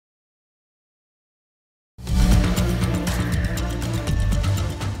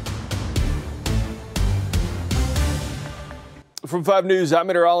From 5 News, I'm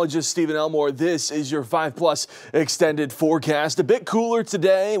meteorologist Stephen Elmore. This is your 5+ extended forecast. A bit cooler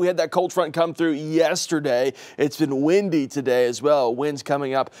today. We had that cold front come through yesterday. It's been windy today as well. Winds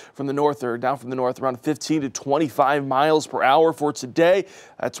coming up from the north or down from the north around 15 to 25 miles per hour for today.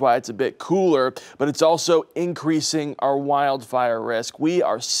 That's why it's a bit cooler, but it's also increasing our wildfire risk. We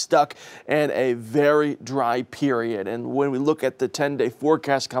are stuck in a very dry period. And when we look at the 10-day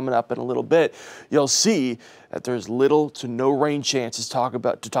forecast coming up in a little bit, you'll see that there's little to no rain chances to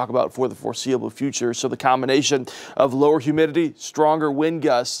talk about for the foreseeable future. So the combination of lower humidity, stronger wind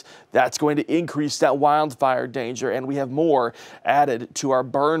gusts, that's going to increase that wildfire danger. And we have more added to our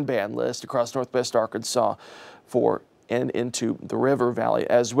burn ban list across northwest Arkansas and into the river valley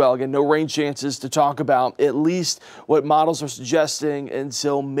as well. Again, no rain chances to talk about, at least what models are suggesting,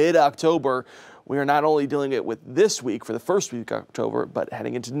 until mid-October. We are not only dealing with this week for the first week of October, but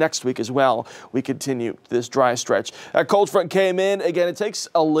heading into next week as well. We continue this dry stretch. That cold front came in. Again, it takes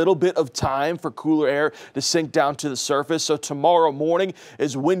a little bit of time for cooler air to sink down to the surface. So tomorrow morning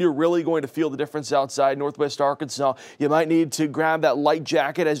is when you're really going to feel the difference outside northwest Arkansas. You might need to grab that light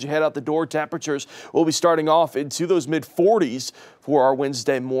jacket as you head out the door. Temperatures will be starting off into those mid-40s for our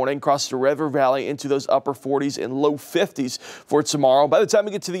Wednesday morning, across the river valley into those upper 40s and low 50s for tomorrow. By the time we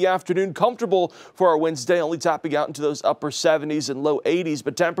get to the afternoon, comfortable for our Wednesday, only topping out into those upper 70s and low 80s,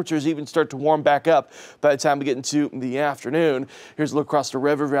 but temperatures even start to warm back up by the time we get into the afternoon. Here's a look across the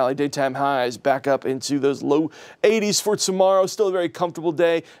river valley. Daytime highs back up into those low 80s for tomorrow. Still a very comfortable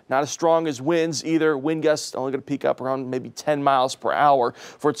day, not as strong as winds either. Wind gusts only going to peak up around maybe 10 miles per hour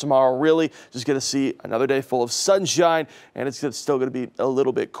for tomorrow. Really just going to see another day full of sunshine, and it's still going to be a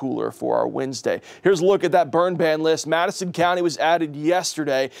little bit cooler for our Wednesday. Here's a look at that burn ban list. Madison County was added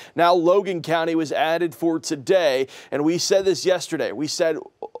yesterday. Now Logan County was added for today. And we said this yesterday. We said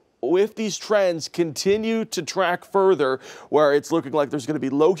if these trends continue to track further, where it's looking like there's going to be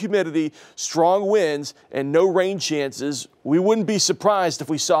low humidity, strong winds, and no rain chances, we wouldn't be surprised if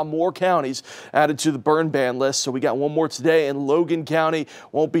we saw more counties added to the burn ban list. So we got one more today in Logan County.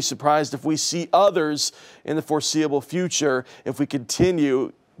 Won't be surprised if we see others in the foreseeable future if we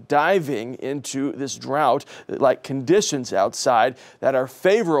continue diving into this drought-like conditions outside that are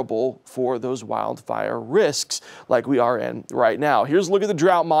favorable for those wildfire risks like we are in right now. Here's a look at the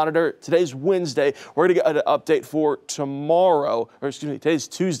drought monitor. Today's Wednesday. We're going to get an update for tomorrow, or excuse me, today's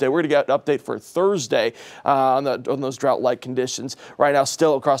Tuesday. We're going to get an update for Thursday on those drought-like conditions. Right now,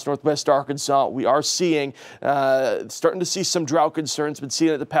 still across northwest Arkansas, we are seeing, starting to see some drought concerns. Been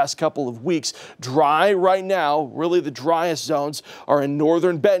seeing it the past couple of weeks. Dry right now. Really, the driest zones are in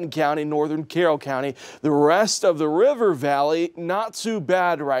northern Benton County, northern Carroll County. The rest of the river valley, not too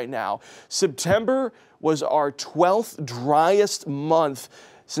bad right now. September was our 12th driest month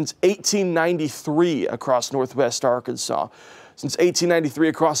since 1893 across northwest Arkansas. Since 1893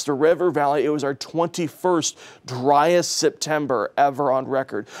 across the river valley, it was our 21st driest September ever on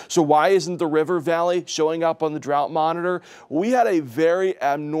record. So why isn't the river valley showing up on the drought monitor? We had a very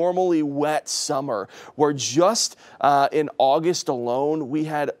abnormally wet summer where just in August alone, we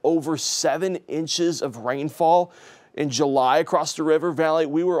had over 7 inches of rainfall. In July across the river valley,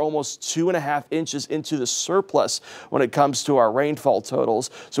 we were almost 2.5 inches into the surplus when it comes to our rainfall totals.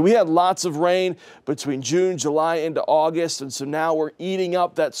 So we had lots of rain between June, July into August, and so now we're eating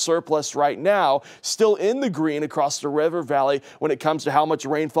up that surplus right now, still in the green across the river valley when it comes to how much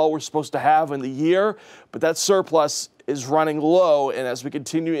rainfall we're supposed to have in the year, but that surplus is running low, and as we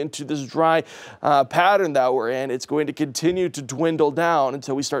continue into this dry pattern that we're in, it's going to continue to dwindle down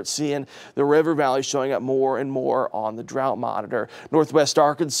until we start seeing the river valley showing up more and more on the drought monitor. Northwest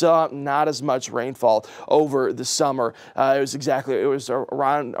Arkansas, not as much rainfall over the summer. It was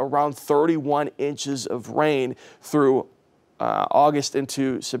around 31 inches of rain through August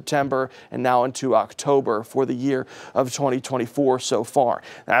into September and now into October for the year of 2024 so far.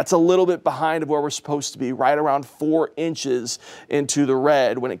 That's a little bit behind of where we're supposed to be, right around 4 inches into the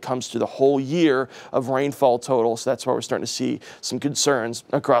red when it comes to the whole year of rainfall total. So that's why we're starting to see some concerns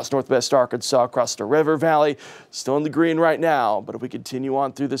across northwest Arkansas, across the river valley. Still in the green right now, but if we continue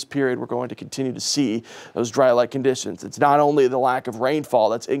on through this period, we're going to continue to see those dry-like conditions. It's not only the lack of rainfall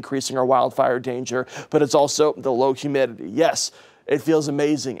that's increasing our wildfire danger, but it's also the low humidity. Yes, it feels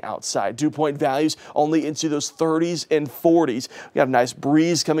amazing outside. Dew point values only into those 30s and 40s. We got a nice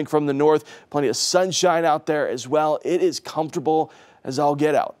breeze coming from the north, plenty of sunshine out there as well. It is comfortable as all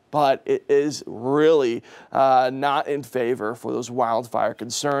get out. but it is really not in favor for those wildfire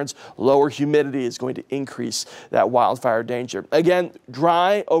concerns. Lower humidity is going to increase that wildfire danger. Again,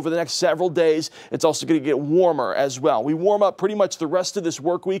 dry over the next several days. It's also going to get warmer as well. We warm up pretty much the rest of this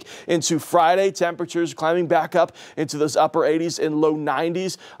work week into Friday. Temperatures climbing back up into those upper 80s and low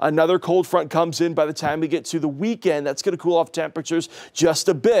 90s. Another cold front comes in by the time we get to the weekend. That's going to cool off temperatures just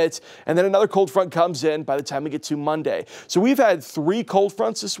a bit. And then another cold front comes in by the time we get to Monday. So we've had 3 cold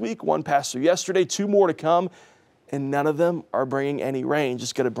fronts this week. One passed through yesterday, 2 more to come, and none of them are bringing any rain.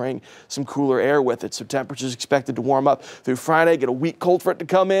 Just going to bring some cooler air with it. So temperatures expected to warm up through Friday. Get a weak cold front to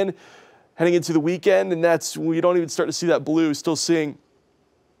come in heading into the weekend, and that's when you don't even start to see that blue. Still seeing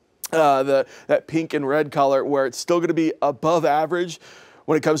that pink and red color, where it's still going to be above average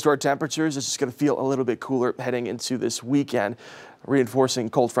when it comes to our temperatures. It's just going to feel a little bit cooler heading into this weekend. Reinforcing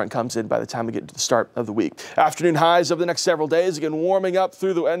cold front comes in by the time we get to the start of the week. Afternoon highs over the next several days, again warming up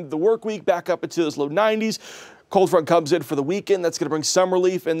through the end of the work week, back up into those low 90s. Cold front comes in for the weekend. That's going to bring some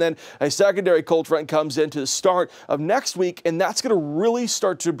relief. And then a secondary cold front comes in to the start of next week, and that's going to really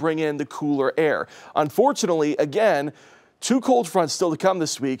start to bring in the cooler air. Unfortunately, again, 2 cold fronts still to come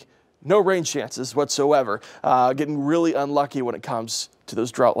this week. No rain chances whatsoever. Getting really unlucky when it comes to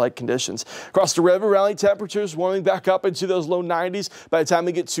those drought-like conditions. Across the river valley, temperatures warming back up into those low 90s by the time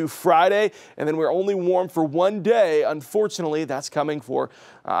we get to Friday, and then we're only warm for one day. Unfortunately, that's coming for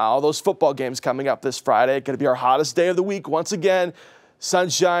all those football games coming up this Friday. Going to be our hottest day of the week once again.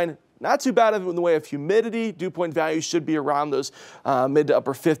 Sunshine. Not too bad in the way of humidity. Dew point values should be around those mid to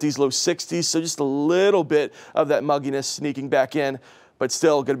upper 50s, low 60s. So just a little bit of that mugginess sneaking back in, but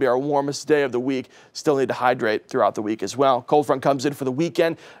still going to be our warmest day of the week. Still need to hydrate throughout the week as well. Cold front comes in for the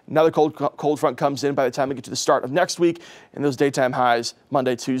weekend. Another cold front comes in by the time we get to the start of next week. And those daytime highs,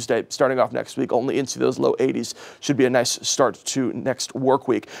 Monday, Tuesday, starting off next week, only into those low 80s. Should be a nice start to next work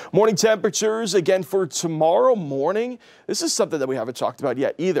week. Morning temperatures, again, for tomorrow morning. This is something that we haven't talked about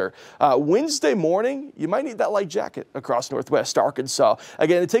yet either. Wednesday morning, you might need that light jacket across northwest Arkansas.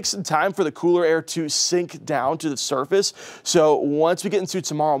 Again, it takes some time for the cooler air to sink down to the surface. So once we get into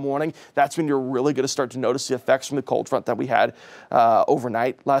tomorrow morning, that's when you're really going to start to notice the effects from the cold front that we had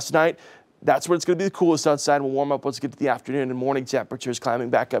overnight last night. That's when it's going to be the coolest outside. We'll warm up once we get to the afternoon, and morning temperatures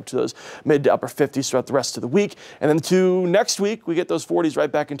climbing back up to those mid to upper 50s throughout the rest of the week. And then to next week, we get those 40s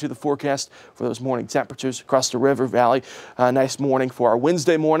right back into the forecast for those morning temperatures across the river valley. Nice morning for our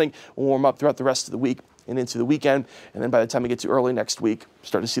Wednesday morning. We'll warm up throughout the rest of the week and into the weekend. And then by the time we get to early next week,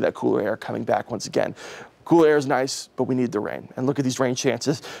 start to see that cooler air coming back once again. Cool air is nice, but we need the rain. And look at these rain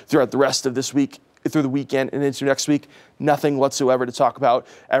chances throughout the rest of this week, through the weekend and into next week. Nothing whatsoever to talk about.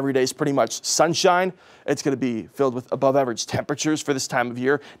 Every day is pretty much sunshine. It's going to be filled with above average temperatures for this time of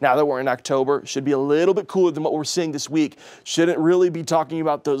year. Now that we're in October, should be a little bit cooler than what we're seeing this week. Shouldn't really be talking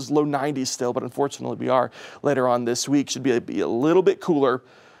about those low 90s still, but unfortunately we are later on this week. Should be a little bit cooler,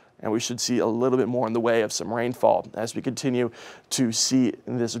 and we should see a little bit more in the way of some rainfall as we continue to see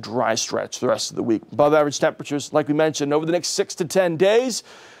this dry stretch the rest of the week. Above average temperatures, like we mentioned, over the next 6 to 10 days.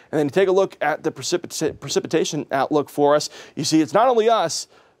 And then take a look at the precipitation outlook for us. You see, it's not only us,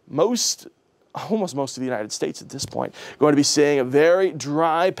 almost most of the United States at this point, going to be seeing a very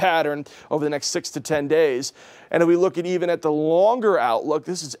dry pattern over the next 6 to 10 days. And if we look even at the longer outlook,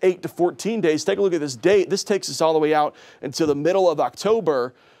 this is 8 to 14 days. Take a look at this date. This takes us all the way out until the middle of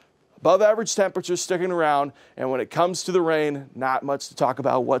October. Above average temperatures sticking around, and when it comes to the rain, not much to talk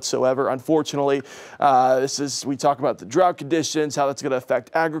about whatsoever, unfortunately. We talk about the drought conditions, how that's going to affect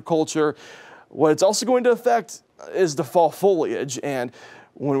agriculture. What it's also going to affect is the fall foliage, and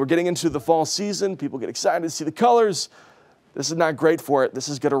when we're getting into the fall season, people get excited to see the colors. This is not great for it. This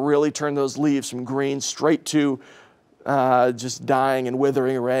is going to really turn those leaves from green straight to just dying and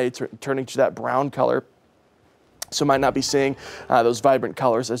withering away, turning to that brown color. So might not be seeing those vibrant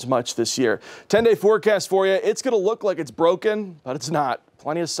colors as much this year. 10-day forecast for you. It's going to look like it's broken, but it's not.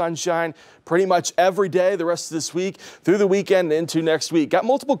 Plenty of sunshine pretty much every day the rest of this week, through the weekend and into next week. Got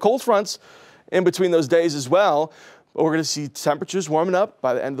multiple cold fronts in between those days as well. But we're going to see temperatures warming up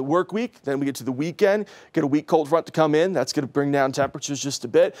by the end of the work week. Then we get to the weekend, get a weak cold front to come in. That's going to bring down temperatures just a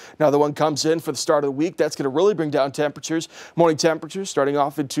bit. Another one comes in for the start of the week. That's going to really bring down temperatures. Morning temperatures starting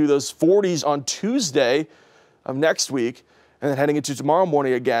off into those 40s on Tuesday of next week, and then heading into tomorrow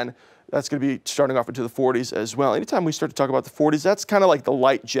morning again, that's going to be starting off into the 40s as well. Anytime we start to talk about the 40s, that's kind of like the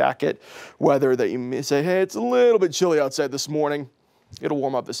light jacket weather that you may say, hey, it's a little bit chilly outside this morning. It'll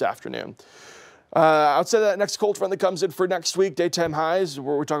warm up this afternoon. Outside of that next cold front that comes in for next week, daytime highs,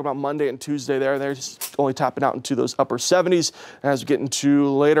 we're talking about Monday and Tuesday there. They're just only topping out into those upper 70s. As we get into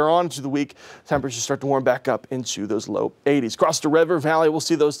later on into the week, temperatures start to warm back up into those low 80s. Across the river valley, we'll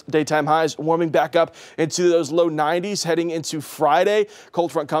see those daytime highs warming back up into those low 90s heading into Friday.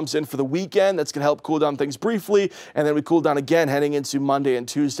 Cold front comes in for the weekend. That's going to help cool down things briefly. And then we cool down again heading into Monday and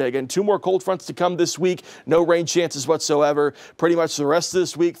Tuesday. Again, 2 more cold fronts to come this week. No rain chances whatsoever. Pretty much the rest of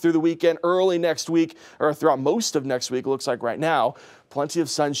this week through the weekend, early next week, or throughout most of next week, looks like right now, plenty of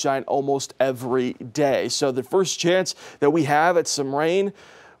sunshine almost every day. So the first chance that we have at some rain,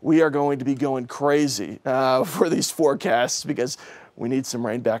 we are going to be going crazy for these forecasts because we need some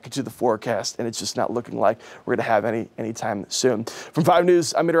rain back into the forecast, and it's just not looking like we're going to have any time soon. From 5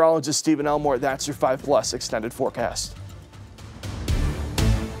 News, I'm meteorologist Stephen Elmore. That's your 5+ extended forecast.